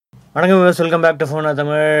வணக்கம் welcome back to phone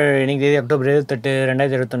Tamil. இன்னைக்கு தேதி அக்டோபர் 28,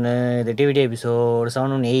 2021. இது டிவிடி எபிசோட்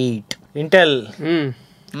 718. இன்டெல்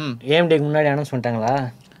ஏஎம்டிக்கு முன்னாடி அனௌன்ஸ் பண்ணிட்டாங்களா?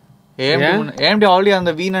 ஏஎம்டி ஆல்ரெடி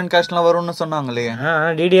அந்த வீன் காஸ்ட்லாம் வரும்னு சொன்னாங்களே.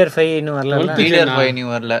 DDR5 இன்னும் வரல. DDR5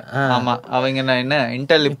 இன்னும் வரல. ஆமா, அவங்க என்ன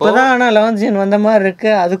இன்டெல் இப்போதான் ஆனா 11th gen வந்த மாதிரி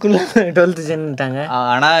இருக்கு, அதுக்குள்ள 12th genட்டாங்க.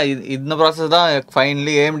 ஆனா இந்த ப்ராசஸ் தான்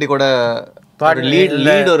ஃபைனலி ஏஎம்டி கூட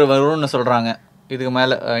லீட் ஒரு வரும்னு சொல்றாங்க. இதுக்கு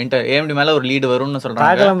மேல ஏஎம்டி மேல ஒரு லீடு வரும்னு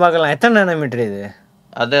சொல்றாங்க. பார்க்கலாம் எத்தனை நானோமீட்டர் இது?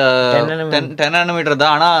 அது 10 நானோமீட்டர்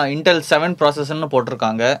தான். ஆனா இன்டெல் 7 ப்ராசஸர்னு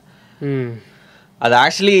போட்டிருக்காங்க. அது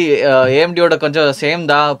ஆக்சுவலி ஏஎம்டியோட கொஞ்சம் சேம்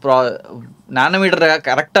தான். நானோமீட்டர்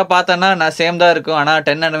கரெக்டாக பார்த்தேன்னா நான் சேம் தான் இருக்கும். ஆனால்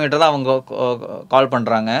 10 நானோமீட்டர் தான் அவங்க கால்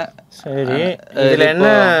பண்ணுறாங்க. சரி, இதில் என்ன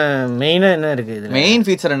மெயினாக என்ன இருக்குது? இது மெயின்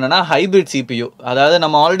ஃபீச்சர் என்னன்னா ஹைபிரிட் சிபியூ. அதாவது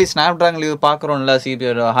நம்ம already snap ட்ராகன்ல பார்க்குறோம்ல,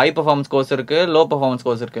 CPU high performance course இருக்குது, லோ பர்ஃபார்மன்ஸ்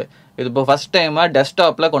கோர்ஸ் இருக்குது. இது இப்போ ஃபர்ஸ்ட் டைமாக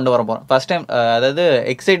டெஸ்க்டாப்பில் கொண்டு வர போகிறோம். ஃபர்ஸ்ட் டைம், அதாவது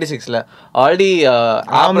x86ல ஆல்ரெடி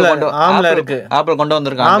ஆப்பிள் கொண்டு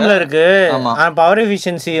வந்திருக்காங்க. இருக்கு. ஆமாம், பவர்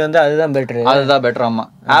எஃபிஷியன்சி வந்து அதுதான் பெட்டர். ஆமாம்,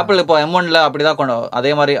 ஆப்பிள் இப்போ M1ல அப்படி தான்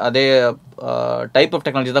அதே மாதிரி அதே டைப் ஆஃப்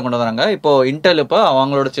டெக்னாலஜி தான் கொண்டு வராங்க. இப்போ இன்டெல் இப்போ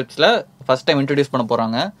அவங்களோட சிப்ஸ்ல ஃபர்ஸ்ட் டைம் இன்ட்ரோடியூஸ் பண்ண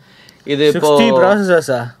போறாங்க. இது இப்போ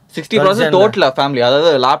 60 ப்ராசஸர் டோட்டலா ஃபேமிலி, அதாவது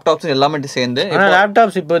லேப்டாப்ஸ் எல்லாமே சேர்ந்து.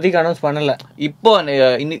 லேப்டாப்ஸ் இப்போதைக்கு அனௌன்ஸ் பண்ணல. இப்போ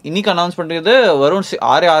இன்னைக்கு அனௌன்ஸ் பண்றது வரும்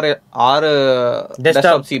 6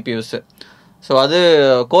 டெஸ்க்டாப் சிபியூஸ். ஸோ அது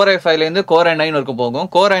Core i5லேருந்து Core i9 வரைக்கும் போகும்.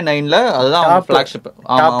 Core i9ல அதுதான்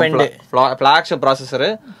ஃபிளாக்ஷிப்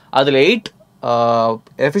ப்ராசஸரு. அதில் 8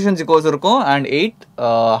 எஃபிஷியன்சி கோர்ஸ் இருக்கும் அண்ட் 8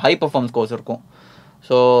 ஹை பர்ஃபார்மன்ஸ் கோர்ஸ் இருக்கும்.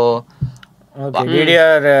 ஸோ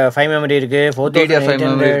DDR5 மெமரி இருக்கு,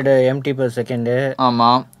 4800 MT/s. ஆமா,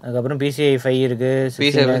 அதுக்கப்புறம் PCI 5 இருக்கு,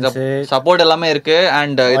 சப்போர்ட் எல்லாமே இருக்கு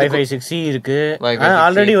அண்ட் Wi-Fi 6E இருக்கு.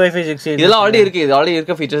 ஆல்ரெடி Wi-Fi 6E இதெல்லாம் ஆல்ரெடி இருக்கு. இது ஆல்ரெடி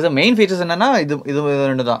இருக்க ஃபீச்சர்ஸ். மெயின் ஃபீச்சர்ஸ் என்னன்னா இது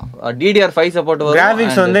ரெண்டு தான். DDR5 சப்போர்ட் வரும்.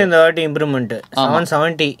 கிராபிக்ஸ் வந்து இந்த வாட்டி improvement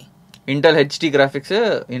 770 Intel HD graphics,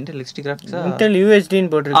 Intel UHD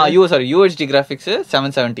ன்னு போட்டுருக்கு. UHD graphics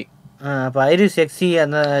 770. அப்ப Iris Xe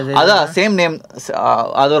அதான் சேம் நேம்.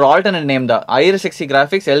 அது ஒரு ஆல்டர்னேட் நேம் தான். Iris Xe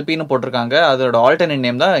graphics LP ன்னு போட்டிருக்காங்க. அதோட ஆல்டர்னேட்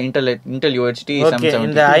நேம் தான் Intel UHD 770.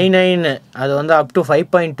 இந்த i9 அது வந்து அப் டு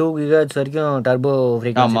 5.2 GHz வரைக்கும் டர்போ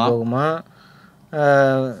ஃப்ரீக்வன்சி போகுமா.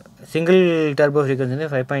 சிங்கிள் டர்போ ஃப்ரீக்வன்சி வந்து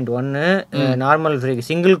 5.1, நார்மல்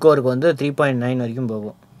சிங்கிள் கோருக்கு வந்து 3.9 வரைக்கும்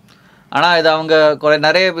போகும். ஆனால் இது அவங்க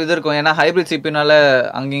நிறைய இது இருக்கும். ஏன்னா ஹைபிரிட் சிபினால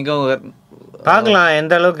அங்கேயும் பார்க்கலாம்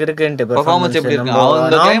எந்த அளவுக்கு இருக்குன்ட்டு. பெர்ஃபார்மன்ஸ் எப்படி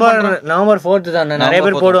இருக்கு? நவம்பர் 4th தான் நிறைய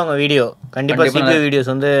பேர் போடுவாங்க வீடியோ. கண்டிப்பா சிபி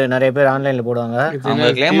வீடியோஸ் வந்து நிறைய பேர் ஆன்லைன்ல போடுவாங்க.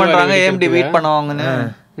 அவங்க க்ளைம் பண்றாங்க AMD வெயிட் பண்ணுவாங்கன்னு.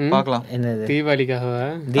 பார்க்கலாம். என்னது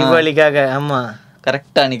தீபாவளிக்காக? ஆமா,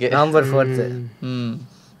 கரெக்ட்டா அன்னைக்கு நவம்பர் 4th.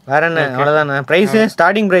 வேற என்ன, அவ்வளவுதானே. பிரைஸ்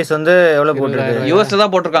ஸ்டார்டிங் பிரைஸ் வந்து எவ்வளவு போட்டிருக்கு? யூஎஸ்ல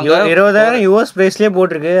தான் போட்டிருக்காங்க. 20,000 யூஎஸ் பிரைஸ்லயே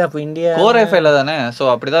போட்டிருக்கு. அப்ப இந்தியா Core i5ல தானே, சோ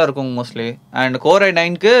அப்படிதான் இருக்கும் மோஸ்ட்லி. அண்ட் Core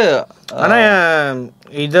i9க்கு ஆனா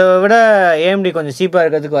இதை விட AMD கொஞ்சம் சீப்பா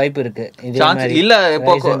இருக்கிறதுக்கு வாய்ப்பு இருக்கு. இல்ல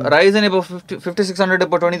இப்போ Ryzen இப்போ 5600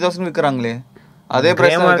 இப்போ 20,000 விக்கிறாங்களே, அதே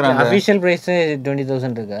பிரைஸ் தான் விக்கிறாங்க. ஆபீஷியல் பிரைஸ்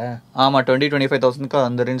 20,000 இருக்கா? ஆமா, 20-25,000க்கு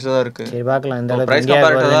அந்த ரேஞ்ச்ல தான் இருக்கு. சரி, பார்க்கலாம் இந்த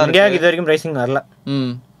அளவுக்கு. இந்தியாக்கு இது வரைக்கும் பிரைசிங் வரல.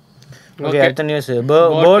 ஓகே, அடுத்த நியூஸ்.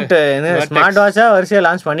 boAt ஸ்மார்ட் வாட்சா வரிசையா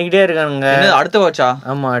லான்ச் பண்ணிக்கிட்டே இருக்காங்க. அடுத்த வாட்சா?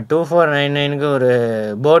 ஆமா, 2499க்கு ஒரு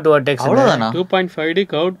boAt Vertex. அவ்வளவுதானா? 2.5D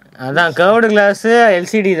curve. அதான் கர்வ்டு கிளாஸ்,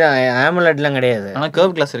 LCD தான், AMOLEDலாம் கிடையாது. ஆனா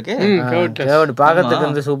கர்வ் கிளாஸ் இருக்கு. கர்வ்டு பாக்கிறதுக்கு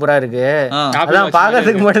வந்து சூப்பரா இருக்கு. அதான்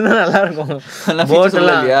பாக்கிறதுக்கு மட்டும் தான் நல்லா இருக்கும்.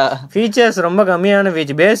 boAtலாம் ஃபீச்சர்ஸ் ரொம்ப கம்மியான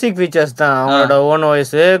ஃபீச்சர், பேசிக் ஃபீச்சர்ஸ் தான். அவங்களோட own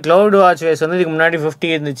OS cloud watch OS வந்து இதுக்கு முன்னாடி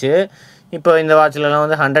 50 இருந்துச்சு. இப்போ இந்த வாட்ச்லாம்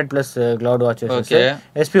வந்து 100+ கிளவுட் வாட்ச் இருக்கு.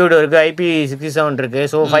 SPUD இருக்கு, IP67 இருக்கு.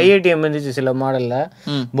 ஸோ 580M இருந்துச்சு சில மாடல்ல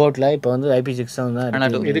போட்ல. இப்போ வந்து IP67 தான்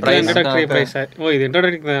இருக்கு.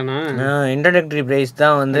 இன்ட்ரோடக்டரி பிரைஸ்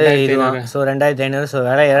தான் வந்து இதுதான். ஸோ 2,500. ஸோ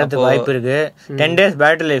வேலை ஏறதுக்கு வாய்ப்பு இருக்கு. 10 days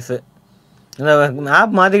பேட்டரி லைஃப். இந்த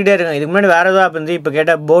ஆப் மாற்றிக்கிட்டே இருக்காங்க. இதுக்கு முன்னாடி வேற ஏதோ ஆப் இருந்து இப்போ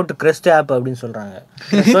கேட்டால் boAt Crest ஆப் அப்படின்னு சொல்கிறாங்க.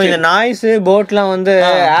 ஸோ இந்த நாய்ஸு போட்லாம் வந்து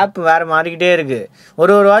ஆப் வேறு மாறிக்கிட்டே இருக்கு.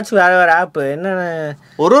 ஒரு வாட்ச் வேறு வேறு ஆப். என்னென்ன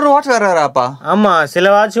ஒரு வாட்ச் வேறு வேறு ஆப்பா? ஆமாம்,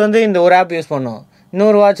 சில வாட்ச் வந்து இந்த ஒரு ஆப் யூஸ் பண்ணும்,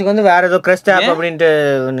 இன்னொரு வாட்சுக்கு வந்து வேற ஏதோ Crest ஆப் அப்படின்ட்டு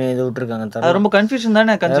ஒன்று இது விட்டுருக்காங்க. ரொம்ப கன்ஃபியூஷன்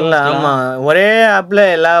தானே? ஆமா, ஒரே ஆப்ல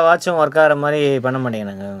எல்லா வாட்சும் ஒர்க் ஆகிற மாதிரி பண்ண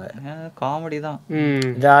மாட்டேங்கிறாங்க அவங்க. காமெடி தான்.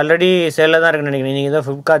 இது ஆல்ரெடி சேல்ல தான் இருக்குன்னு நினைக்கிறேன். நீங்க ஏதோ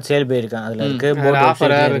Flipkart சேல் போயிருக்கான், அதுல இருக்கு.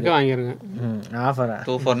 ஆஃபர் இருக்கு, வாங்கிருங்க. ஆஃபரா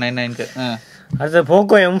 2499க்கு. அடுத்து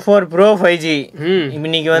POCO M4 Pro 5G.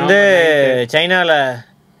 இன்னைக்கு வந்து சைனால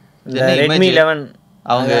Redmi 11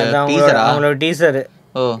 அவங்களோட டீசர்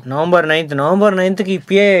நவம்பர் 9க்கு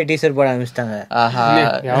இப்பயே டீசர் போட ஆரம்பிச்சிட்டாங்க.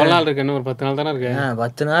 எவ்வளவு நாள் இருக்கு? இன்னும் ஒரு 10 நாள் தானே இருக்கு.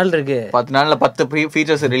 10 நாள் இருக்கு. 10 நாள்ல 10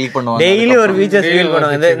 ஃபீச்சர்ஸ் ரிலீஸ் பண்ணுவாங்க. டெய்லி ஒரு ஃபீச்சர்ஸ் ரிலீஸ்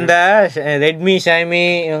பண்ணுவாங்க. இந்த ரெட்மி, ஷாமி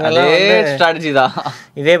இவங்க ஸ்ட்ராட்டஜி தான்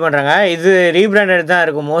இதே பண்றாங்க. இது ரீபிராண்டட் தான்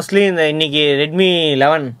இருக்கும் மோஸ்ட்லி. இந்த இன்னைக்கு ரெட்மி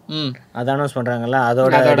 11 அத அனௌன்ஸ் பண்றாங்கல்ல,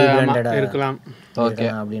 அதோட ரீபிராண்டடா இருக்கலாம். ஓகே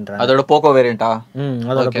அப்படின்றாங்க. அதோட போகோ வேரியண்டா?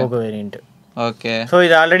 அதோட போகோ வேரியன்ட். ஓகே. ஸோ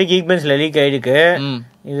இது ஆல்ரெடி Geekbenchல லீக் ஆயிருக்கு.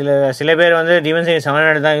 இதுல சில பேர் வந்து Dimensity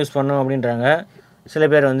 700 தான் யூஸ் பண்ணணும் அப்படின்றாங்க. சில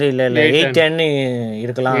பேர் வந்து இல்ல 810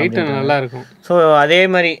 இருக்கலாம். 810 நல்லா இருக்கும். ஸோ அதே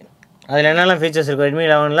மாதிரி அதில் என்னெல்லாம் ஃபீச்சர்ஸ் இருக்கும் ரெட்மி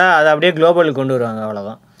 11ல அதை அப்படியே குளோபலுக்கு கொண்டு வருவாங்க,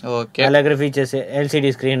 அவ்வளோதான். ஓகே. அதில் இருக்கிற ஃபீச்சர்ஸ்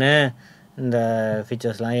எல்சிடி ஸ்க்ரீனு, இந்த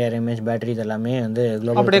ஃபீச்சர்ஸ்லாம் AR பேட்டரி இதெல்லாமே வந்து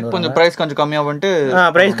குளோபல். அப்படியே கொஞ்சம் ப்ரைஸ் கொஞ்சம் கம்மியாக பண்ணிட்டு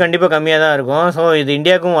ப்ரைஸ் கண்டிப்பாக கம்மியாக தான் இருக்கும். ஸோ இது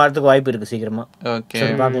இந்தியாவுக்கும் வரதுக்கு வாய்ப்பு இருக்குது சீக்கிரமாக. ஓகே,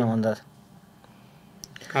 பார்க்கலாம் வந்தா.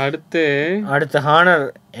 அடுத்து ஹானர்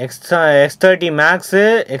X30 Max,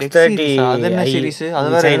 X30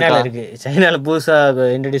 சைனால இருக்கு. சைனால புதுசா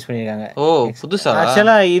இன்ட்ரோடியூஸ் பண்ணிருக்காங்க. ஓ புதுசா?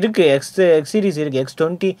 ஆக்சுவலா இருக்கு X சீரிஸ் இருக்கு.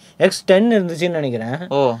 X20 X10 இருந்துச்சுன்னு நினைக்கிறேன்.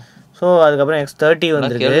 ஓ ஸோ அதுக்கப்புறம் X30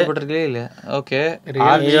 வந்துருக்கு. இல்ல ஓகே.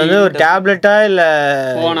 இது வந்து ஒரு டேப்லெட்டா இல்ல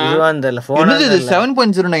இதுவா தெரியல. போன் இது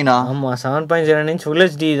 7.09. ஆமா 7.09 ஃபுல்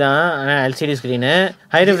HD தான். ஆனா LCD screen,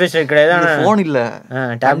 high refresh rate கிடையாது. ஆனா போன் இல்ல,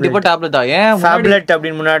 கண்டிப்பா டேப்லெட் தான். ஏன் டேப்லெட்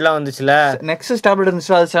அப்படின்னு முன்னாடிலாம் வந்துச்சுல, நெக்ஸஸ் டேப்லெட்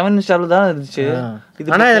இருந்துச்சு, அது 7 டேப்லெட் தான் இருந்துச்சு.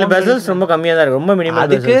 ஆனா இதுல பெசல்ஸ் ரொம்ப கம்மியா தான் இருக்கு, ரொம்ப மினிமம்.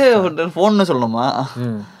 அதுக்கு போன்னு சொல்லணுமா?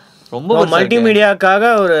 ரொம்ப மல்டிமீடியாக்காக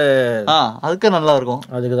ஒரு அதுக்கு நல்லா இருக்கும்.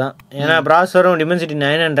 அதுக்கு தான். ஏன்னா ப்ராசஸரும் Dimensity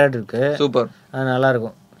 900 இருக்கு. சூப்பர், அது நல்லா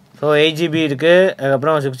இருக்கும். ஸோ 8GB இருக்கு.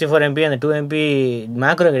 அதுக்கப்புறம் 64 MB, அந்த 2 MB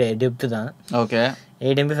மேக்ரோ கிடையாது, டெப்த் தான். Okay.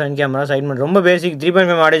 8 MP front camera, side mount, ரொம்ப பேசிக்.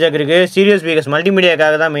 3.5 ஆடியோ ஜாக் இருக்கு. ஸ்டீரியோ ஸ்பீக்கர்ஸ்,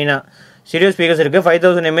 மல்டிமீடியாக்காக தான் மெயினாக ஸ்டீரியோ ஸ்பீக்கர்ஸ் இருக்கு.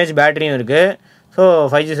 5000 mAh பேட்டரியும் இருக்கு. So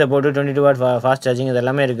 5G support, 22W fast charging, இது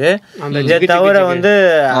எல்லாமே இருக்கு. இதை தவிர வந்து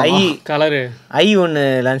ஐ ஒன்று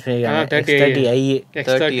லான்ச் பண்ணியிருக்காங்க,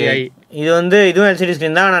 X30i. இது வந்து இதுவும் LCD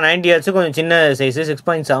ஸ்க்ரீன் தான். ஆனால் 90Hz, கொஞ்சம் சின்ன சைஸு,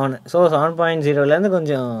 6.7. ஸோ 7.0லேருந்து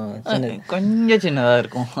கொஞ்சம் சின்னதாக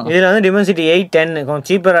இருக்கும். இதில் வந்து Dimensity 810 கொஞ்சம்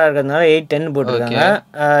சீப்பராக இருக்கிறதுனால 810 போட்டிருக்காங்க.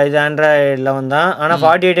 இது Android 11 தான். ஆனால்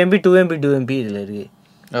 48 MB 2 MB இதில் இருக்கு.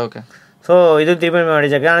 ஓகே. ஸோ இது 3.5 ஆடியோ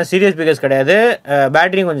ஜாக். ஆனால் சீரியஸ் ஸ்பீக்கர்ஸ் கிடையாது.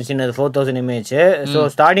 பேட்டரியும் கொஞ்சம் சின்னது, 4000 mAh. So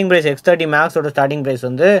starting price X30 Maxோட ஸ்டார்டிங் ப்ரைஸ்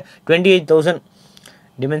வந்து 28,000.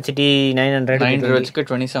 Dimensity 900 வச்சுக்கு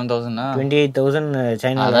 27,000. 28,000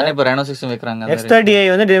 சைனா. அதான் இப்போ Reno 6 வைக்கறாங்க. X30i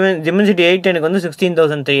வந்து Dimensity 810க்கு வந்து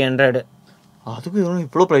 16,300. அதுக்கு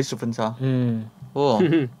இவ்வளோ பிரைஸ் டிஃபரன்ஸா? ஓ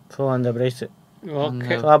ஸோ அந்த பிரைஸ்.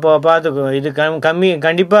 ஓகே. ஸோ அப்போ பார்த்துக்கோ, இது கம்மி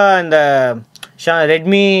கண்டிப்பாக. இந்த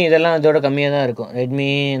ரெட்மி இதெல்லாம் இதோட கம்மியாக தான் இருக்கும். ரெட்மி,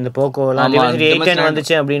 இந்த போக்கோலாம் Dimensity 810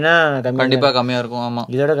 வந்துச்சு அப்படின்னா கண்டிப்பாக கம்மியாக இருக்கும். ஆமாம்,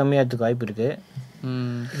 இதோட கம்மியாகிறதுக்கு வாய்ப்பு இருக்கு.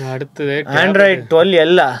 அடுத்தது Android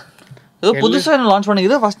 12L புதுசா லான்ச் பண்ணி.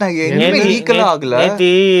 இது ஃபர்ஸ்ட் லீக்ல ஆகல.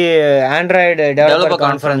 நேத்தி Android டெவலப்பர்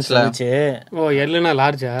கான்ஃபரன்ஸ்ல வந்துச்சு. ஓ எல்னா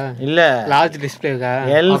லார்ஜா? இல்ல லார்ஜ் டிஸ்ப்ளேக்கா?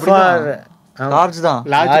 எல் ஃபார் லார்ஜ் தான்.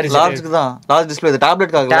 லார்ஜ்க்கு தான் லார்ஜ் டிஸ்ப்ளே. இது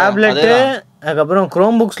டேப்லெட்காக. டேப்லெட், அதுக்கப்புறம்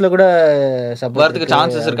Chromebooksல கூட சப்போர்ட் வரதுக்கு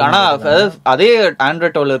சான்சஸ் இருக்கு. ஆனா அதே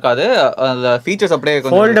Android 12 இருக்காது. அந்த ஃபீச்சர்ஸ் அப்படியே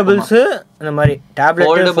கொஞ்சம் ஃபோல்டபிள்ஸ், அந்த மாதிரி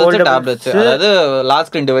டேப்லெட்ஸ், அதாவது லார்ஜ்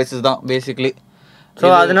ஸ்கிரீன் டிவைசஸ் தான் பேசிக்கலி. ஸோ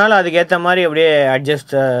அதனால அதுக்கு ஏற்ற மாதிரி அப்படியே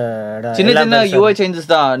அட்ஜஸ்ட் சின்ன சின்ன UI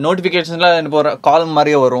சேஞ்சஸ் தான். நோட்டிஃபிகேஷன்ஸ்லாம் இப்போ காலம்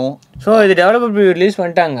மாதிரியே வரும். ஸோ இது டெவலப்பர் ப்ரிவ்யூ ரிலீஸ்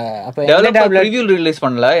பண்ணிட்டாங்க. அப்போ டெவலப்பர் ப்ரிவ்யூ ரிலீஸ்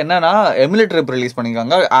பண்ணல. என்னன்னா எமுலேட்டர் ரிலீஸ்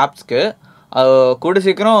பண்ணிருக்காங்க ஆப்ஸ்க்கு. கூட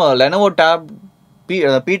சீக்கிரம் Lenovo Tab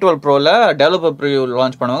P12 Proல டெவலப்பர் ப்ரிவ்யூ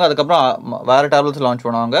லான்ச் பண்ணுவாங்க. அதுக்கப்புறம் வேற டேப்லெட்ஸ் லான்ச்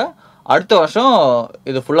பண்ணுவாங்க. அடுத்த வருஷம்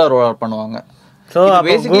இது ஃபுல்லா ரோல் அவுட் பண்ணுவாங்க. ஸோ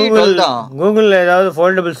கூகுள் ஏதாவது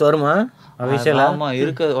ஃபோல்டபிள்ஸ் வருமா? ஆமா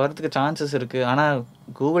இருக்கு, வரதுக்கு சான்சஸ் இருக்கு. ஆனா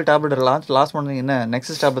கூகுள் டேப்லெட் லான்ச் பண்ணது என்ன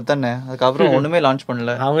நெக்ஸஸ் டேப்லெட் தானே. அதுக்கப்புறம் ஒண்ணுமே லான்ச்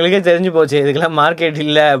பண்ணல. அவங்களுக்கே தெரிஞ்சு போச்சு இதுக்கெல்லாம் மார்க்கெட்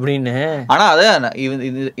இல்ல அப்படின்னு. ஆனா அதான்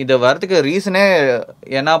இது வரதுக்கு ரீசனே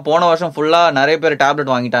ஏன்னா போன வருஷம் ஃபுல்லா நிறைய பேர்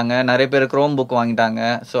டேப்லெட் வாங்கிட்டாங்க, நிறைய பேர் குரோம் புக் வாங்கிட்டாங்க.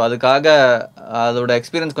 ஸோ அதுக்காக அதோட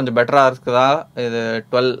எக்ஸ்பீரியன்ஸ் கொஞ்சம் பெட்டரா இருக்குதா இது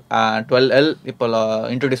 12L இப்போ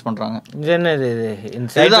இன்ட்ரோடியூஸ் பண்றாங்க. இது என்னது இது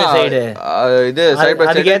சைடு பை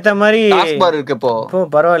சைடு ஏத்த மாதிரி டாஸ்க் பார் இருக்கு. இப்போ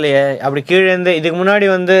பரவாயில்லையே. அப்படி கீழே இருந்து இதுக்கு முன்னாடி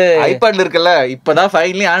வந்து ஐபேட்ல இருக்குல்ல, இப்பதான்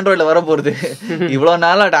ஃபைனலி ஆண்ட்ராய்ட்ல வர போகுது. இவ்வளவு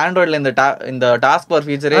நாளா ஆண்ட்ராய்ட்ல இந்த டாஸ்க் பார்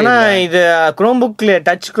ஃபீச்சரே. ஆனா இது குரோம்புக்ல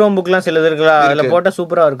டச் குரோம்புக்லாம் சிலது இருக்கலாம், அதுல போட்டா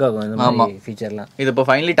சூப்பரா இருக்காகும் இந்த மாதிரி ஃபீச்சர்லாம். இது இப்போ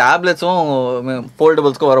ஃபைனலி டேப்லெட்ஸும்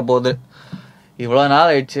ஃபோல்டபிள்ஸ்க்கும் வர போகுது. இவ்வளோ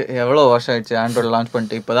நாள் ஆயிடுச்சு, எவ்வளோ வருஷம் ஆயிடுச்சு ஆண்ட்ராய்டு லான்ச்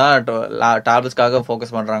பண்ணிட்டு. இப்போதான் டேப்லெட்ஸ்க்காக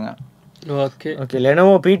ஃபோக்கஸ் பண்றாங்க. Okay okay.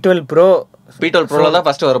 Lenovo P12 Pro தான்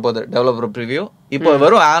ஃபர்ஸ்ட் வர போகுது டெவலப்பர் ப்ரிவ்யூ. இப்போ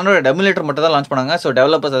வெறும் ஆண்ட்ராய்டு எமுலேட்டர் மட்டும் தான் லான்ச் பண்ணாங்க. ஸோ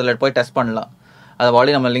டெவலப்பர்ஸ் அதில் போய் டெஸ்ட் பண்ணலாம். அதை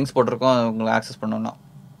வாடி நம்ம லிங்க்ஸ் போட்டிருக்கோம், உங்களுக்கு ஆக்சஸ் பண்ணணும்னா.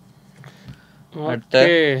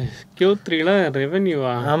 Q3ல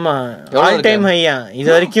ரெவென்யூவா? ஆமா, ஆல் டைம் ஹையா இது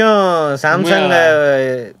வரைக்கும். சாம்சங்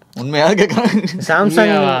உண்மையாக கேட்கறாங்க.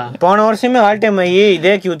 சாம்சங் போன வருஷமே ஆல் டைம் ஹை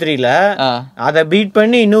இதே Q3ல. அதை பீட்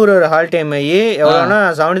பண்ணி இன்னொரு ஆல் டைம் ஹை எவ்வளோனா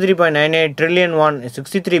 $73.98 trillion,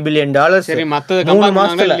 $63 billion. சரி, மத்தத கம்பேர்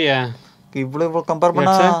பண்ணாங்களா இல்லையா? இவ்வளவு கம்பேர்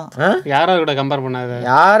பண்ணா யார கூட கம்பேர் பண்ணாத?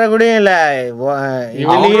 யார கூட இல்ல.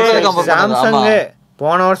 சாம்சங்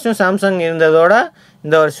போன வருஷம் சாம்சங் இருந்ததோட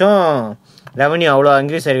இந்த வருஷம் ரெவன்யூ அவ்வளோ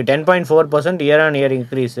இன்க்ரீஸ் ஆயிருக்கு. 10.4% year on year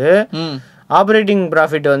increase. Operating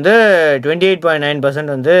profit வந்து 28.9%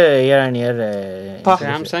 வந்து year on year.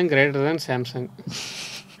 Samsung greater than Samsung.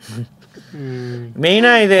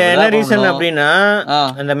 மெயினா இது என்ன ரீசன் அப்படின்னா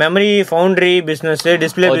அந்த memory, foundry business,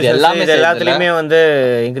 display business இது எல்லாத்துலயுமே வந்து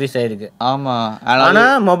இன்க்ரீஸ் ஆயிருக்கு. ஆமா, ஆனா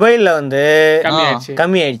மொபைல்ல வந்து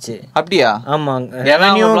கம்மி ஆயிடுச்சு. அப்படியா? ஆமா,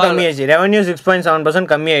 ரெவன்யூ கம்மி ஆயிடுச்சு. ரெவன்யூ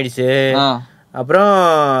 6.7% கம்மி ஆயிடுச்சு. அப்புறம்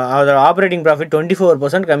அதோட ஆப்ரேட்டிங் ப்ராஃபிட்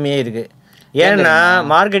 24% கம்மியாயிருக்கு. ஏன்னா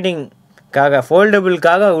மார்க்கெட்டிங்காக,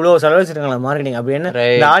 ஃபோல்டபுளுக்காக இவ்வளோ செலவழிச்சிருக்காங்களா மார்க்கெட்டிங். அப்படி என்ன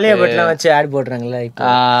இந்த ஆலியா பட்லாம் வச்சு ஆட் போடுறாங்களா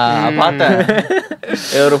இப்போ பார்த்தேன்.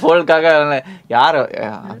 ஒரு ஃபோல்டுக்காக யார்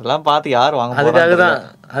அதெல்லாம் பார்த்து யார் வாங்க?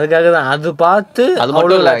 அதுக்காக தான் அது பார்த்து அது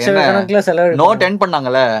மட்டும் இல்லை, கணக்கில் செலவு. நோட் என்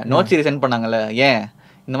பண்ணாங்கல்ல, நோட் சீரிஸ் என் பண்ணாங்கல்ல. ஏன்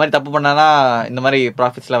இந்த மாதிரி தப்பு பண்ணானா இந்த மாதிரி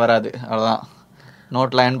ப்ராஃபிட்ஸ்லாம் வராது, அவ்வளோதான்.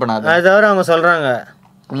 நோட்லாம் என் பண்ணாது. அது தவிர அவங்க சொல்கிறாங்க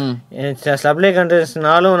சப்ளை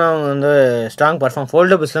கண்ட்ரிஸ்னாலும் நான் வந்து ஸ்ட்ராங் பர்ஃபார்ம்.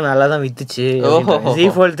 ஃபோல்டபுள்ஸ்லாம் நல்லா தான் வித்துச்சு. Z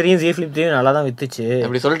Fold 3, Z Flip 3 நல்லா தான் வித்துச்சு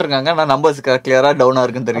அப்படி சொல்லிட்டு இருக்காங்க. நான் நம்பர்ஸ் கிளியரா டவுனா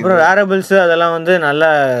இருக்குன்னு தெரியும். அப்புறம் வேரபிள்ஸ் அதெல்லாம் வந்து நல்ல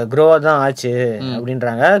க்ரோவா தான் ஆச்சு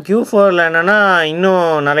அப்படின்றாங்க. Q4ல என்னன்னா இன்னும்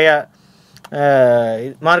நிறைய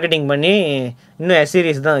மார்க்கெட்டிங் பண்ணி இன்னும் S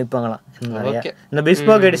சீரிஸ் தான் விற்பாங்களாம். நிறைய இந்த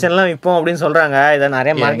பிஸ்போக் எடிஷன்லாம் விற்போம் அப்படின்னு சொல்றாங்க. இதை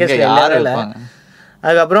நிறைய மார்க்கெட்ஸ்ல இல்லை.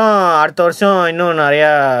 அதுக்கப்புறம் அடுத்த வருஷம் இன்னும்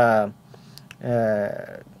நிறையா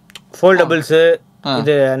ஃபோல்டபுள்ஸ்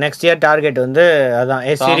இது நெக்ஸ்ட் இயர் டார்கெட் வந்து அதான்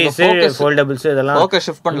S சீரிஸ் ஃபோல்டபுள்ஸ் இதெல்லாம் ஃபோக்கஸ்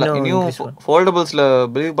ஷிஃப்ட் பண்ணல. இன்னும் ஃபோல்டபுள்ஸ்ல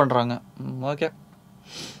பிலீவ் பண்றாங்க. ஓகே,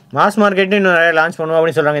 மாஸ் மார்க்கெட் இன்னும் நிறைய லான்ச் பண்ணுவோம்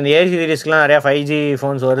அப்படின்னு சொல்றாங்க. இந்த A சீரிஸ்க்குலாம் நிறைய 5G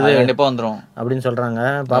ஃபோன்ஸ் வருது, கண்டிப்பா வந்துரும் அப்படின்னு சொல்றாங்க.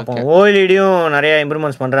 பார்ப்போம். OLEDயும் நிறைய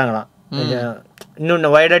இம்ப்ரூவ்மெண்ட்ஸ் பண்றாங்களாம்.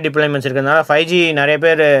 இன்னும் வைடா டிப்ளாய்மெண்ட்ஸ் இருக்கிறதுனால 5G நிறைய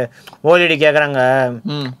பேர் OLED கேட்குறாங்க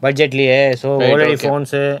பட்ஜெட்லேயே. ஸோ OLED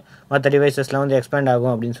ஃபோன்ஸு மற்ற டிவைசஸ்லாம் வந்து எக்ஸ்பேண்ட்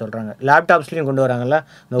ஆகும் அப்படின்னு சொல்கிறாங்க. லேப்டாப்ஸ்லையும் கொண்டு வராங்கல்ல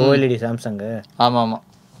இந்த OLED சாம்சங்கு. ஆமாம் ஆமாம்.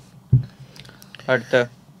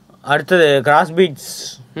 அடுத்தது கிராஸ் பீட்ஸ்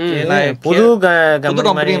புது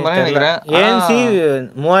கம்பெனி நினைக்கிறேன். ANC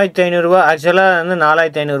 3500 ரூபா, ஆக்சுவலாக வந்து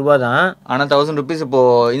 4500 ரூபா தான். ஆனால் 1000 rupees இப்போ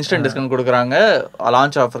இன்ஸ்டன்ட் டிஸ்கவுண்ட் கொடுக்குறாங்க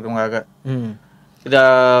லான்ச் ஆஃபருக்காக. இத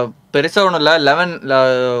பெருசா ஒன்றும் இல்லை. 11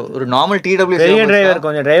 ஒரு நார்மல் TW பெரிய டிரைவர்,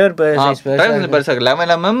 கொஞ்சம் டிரைவர் பெருசாக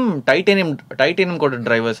 11mm டைட்டேனியம் கோட்டட்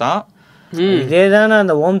டிரைவர்ஸா. இதே தானே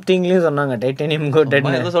அந்த ஹோம் திங்லயும் சொன்னாங்க, டைட்டேனியம்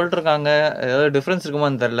கோட்டட் சொல்லிட்டு இருக்காங்க. ஏதாவது டிஃபரன்ஸ்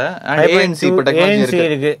இருக்குமான்னு தெரியல. ANC இப்போ டெக்னாலஜி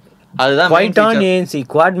இருக்கு. அதுதான் quiet on ANC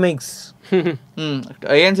quad mics.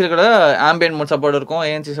 ANC கூட ஆம்பியன்ட் மோட் சப்போர்ட் இருக்கும்,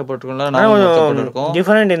 ANC சப்போர்ட் இருக்கும்ல, நார்மல் சப்போர்ட் இருக்கும்.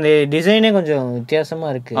 டிஃபரண்ட். இந்த டிசைனே கொஞ்சம் வித்தியாசமா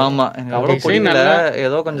இருக்கு. ஆமா, எனக்கு அவ்வளவு பிடிக்கல.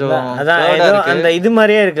 ஏதோ கொஞ்சம் அதான் ஏதோ அந்த இது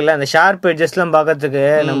மாதிரியே இருக்குல்ல, அந்த ஷார்ப் எட்ஜஸ்லாம் பார்க்கிறதுக்கு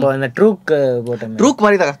நம்ம அந்த ட்ரூக் போட்டோம். ட்ரூக்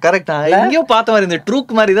மாதிரி தான். கரெக்ட்டா, எங்கேயோ பார்த்த மாதிரி இந்த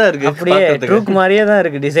ட்ரூக் மாதிரி தான் இருக்கு. அப்படியே ட்ரூக் மாதிரியே தான்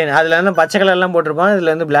இருக்கு டிசைன். அதுல வந்து பச்சை கலர் எல்லாம் போட்டிருப்பான்,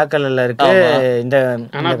 இதுல வந்து பிளாக் கலர்ல இருக்கு. இந்த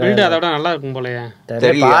ஆனா பில்ட் அதோட நல்லா இருக்கும் போலயே.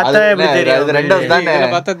 பார்த்தா எப்படி தெரியும்? ரெண்டாவது தானே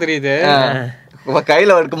பார்த்தா தெரியுது.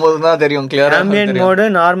 கையில இருக்கும்போது தான் தெரியும் கிளியரா. Ambient mode,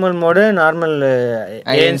 normal mode, normal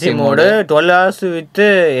ANC mode, 12 hours with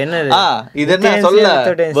என்னது இது என்ன சொல்ல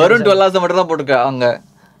வெறும் 12 hours மட்டும் தான் போட்டுருக்காங்க.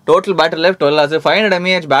 Total battery life 12 hours. 500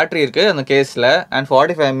 mAh battery இருக்கு அந்த கேஸ்ல அண்ட்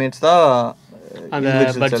 45 minutes தான் அந்த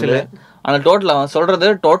பட்ஸ்ல. ஆனா டோட்டல் அவன்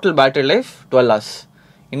சொல்றது total battery life 12 hours.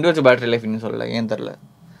 Individual battery life இன்னும் சொல்லல, ஏன் தெரியல.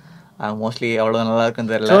 மோஸ்ட்லி அவ்வளவு நல்லா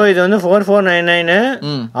இருக்குன்னு தெரியல. ஸோ இது வந்து 4499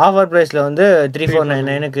 ஆஃபர் பிரைஸ்ல வந்து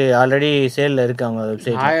 3499க்கு ஆல்ரெடி சேல்ல இருக்கு அவங்க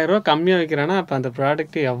வெப்சைட். 1000 ரூபாய் கம்மியா வைக்கிறானா அப்ப அந்த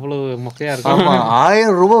ப்ராடக்ட் எவ்வளவு மொக்கையா இருக்கும். ஆமா,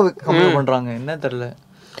 1000 ரூபாய் கம்மி பண்றாங்க, என்ன தெரியல.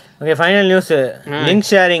 Okay, final news. Link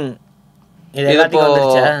sharing இது எல்லாத்தையும்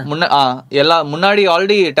வந்துருச்சா? முன்னாடி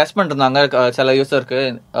ஆல்ரெடி டெஸ்ட் பண்ணிருந்தாங்க. சில யூசருக்கு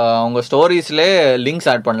அவங்க ஸ்டோரிஸ்லேயே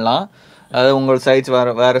லிங்க்ஸ் ஆட் பண்ணலாம். அது உங்க சைட்ஸ்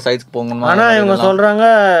வேற சைட்ஸ்க்கு போகணும். ஆனா இவங்க சொல்றாங்க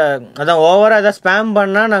அதான் ஓவரா ஏதாவது ஸ்பாம்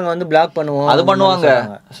பண்ணா நாங்க வந்து பிளாக் பண்ணுவோம். அது பண்ணுவாங்க.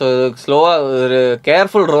 சோ ஸ்லோவா ஒரு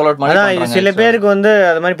கேர்ஃபுல் ரோல் அவுட் மாதிரி பண்றாங்க. சில பேருக்கு வந்து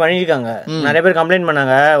அது மாதிரி பண்ணிருக்காங்க. நிறைய பேர் கம்ப்ளைண்ட்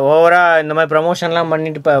பண்ணாங்க. ஓவரா இந்த மாதிரி ப்ரமோஷன்லாம்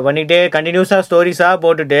பண்ணிட்டே கண்டினியூஸா ஸ்டோரிஸா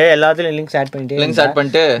போட்டுட்டு எல்லாத்துலயும் லிங்க்ஸ் ஆட்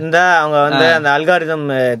பண்ணிட்டு இந்த அவங்க வந்து அந்த அல்காரிதம்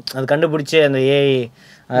அது கண்டுபிடிச்சு அந்த AI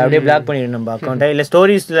அப்படியே பிளாக் பண்ணிடும் நம்ம அக்கௌண்ட்டை. இல்லை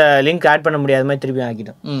ஸ்டோரிஸ்ல லிங்க் ஆட் பண்ண முடியாத மாதிரி திருப்பி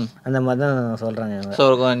ஆக்கிட்டோம். அந்த மாதிரி தான் சொல்றாங்க. ஸோ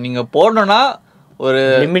நீங்க போடணும்னா ஒரு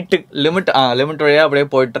லிமிட் வழியா அப்படியே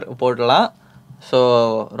போட்டலாம். ஸோ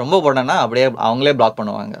ரொம்ப போட்டோன்னா அப்படியே அவங்களே பிளாக்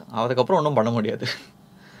பண்ணுவாங்க. அதுக்கப்புறம் ஒன்றும் பண்ண முடியாது.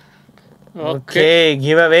 Okay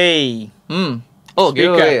give away. Oh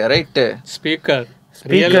give away right. Speaker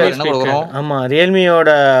ஆமா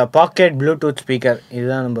ரியல்மியோட பாக்கெட் ப்ளூடூத் ஸ்பீக்கர்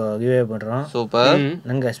இதுதான் நம்ம கிவ் அவே பண்றோம். சூப்பர்.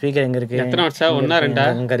 அங்க ஸ்பீக்கர் எங்க இருக்கு? எத்தனை வருஷம்? ஒண்ணா ரெண்டா?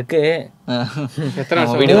 அங்க இருக்கு. எத்தனை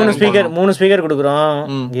வருஷம்? மூணு ஸ்பீக்கர் கொடுக்குறோம்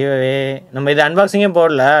கிவ் அவே. நம்ம இது அன்பாக்சிங்கே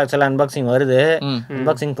போடல, ஆக்சுவலா அன்பாக்சிங் வருது.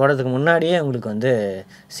 அன்பாக்சிங் போடுறதுக்கு முன்னாடியே உங்களுக்கு வந்து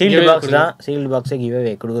சீல்டு பாக்ஸ் தான், சீல்டு பாக்ஸே கிவ்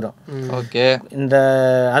அவே கொடுக்குறோம். ஓகே. இந்த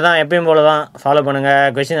அதான் எப்பயும் போலதான் ஃபாலோ பண்ணுங்க,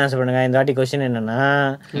 கொஸ்டின் ஆன்சர் பண்ணுங்க. இந்த வாட்டி கொஸ்டின் என்னன்னா,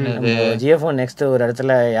 நம்ம ஜியோஃபோன் நெக்ஸ்ட் ஒரு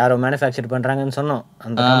இடத்துல யாரோ மேனுஃபேக்சர் பண்றாங்கன்னு சொன்னோம்.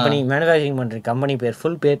 அந்த கம்பெனி மேனுஃபேக்சரிங் பண்ற கம்பெனி பேர்,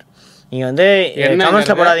 ஃபுல் பேர் நீங்க வந்து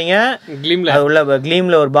கமெண்ட்ஸ்ல போடாதீங்க. அது உள்ள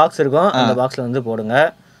க்ளீம்ல ஒரு பாக்ஸ் இருக்கும், அந்த பாக்ஸ்ல வந்து போடுங்க.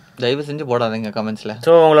 தயவு செஞ்சு போடாதீங்க கமெண்ட்ஸ்ல.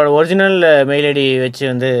 ஸோ உங்களோட ஒரிஜினல் மெயில் ஐடி வச்சு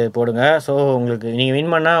வந்து போடுங்க. ஸோ உங்களுக்கு நீங்கள்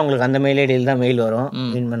வின் பண்ணால் உங்களுக்கு அந்த மெயில் ஐடியில் தான் மெயில் வரும்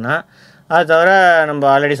வின் பண்ணால். அது தவிர நம்ம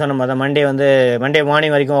ஆல்ரெடி சொன்ன மாதிரி மண்டே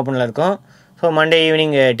மார்னிங் வரைக்கும் ஓப்பனில் இருக்கும். ஸோ மண்டே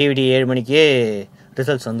ஈவினிங் டிவிடி 7 மணிக்கு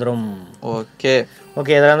ரிசல்ட்ஸ் வந்துடும். ஓகே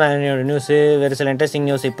ஓகே, இதெல்லாம் தான் என்னோட நியூஸு. வேறு சில இன்ட்ரெஸ்டிங்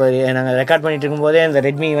நியூஸ். இப்போ நாங்கள் ரெக்கார்ட் பண்ணிட்டு இருக்கும்போதே இந்த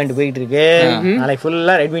ரெட்மி ஈவெண்ட் போயிட்டு இருக்கு. நாளைக்கு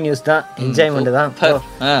ஃபுல்லாக ரெட்மி நியூஸ் தான், என்ஜாய்மெண்ட் தான்.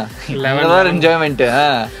 என்ஜாய்மெண்ட்.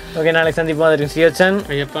 ஓகே, நாளைக்கு சந்திப்போம். அதற்கு சியர்சன்,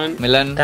 மிலன்.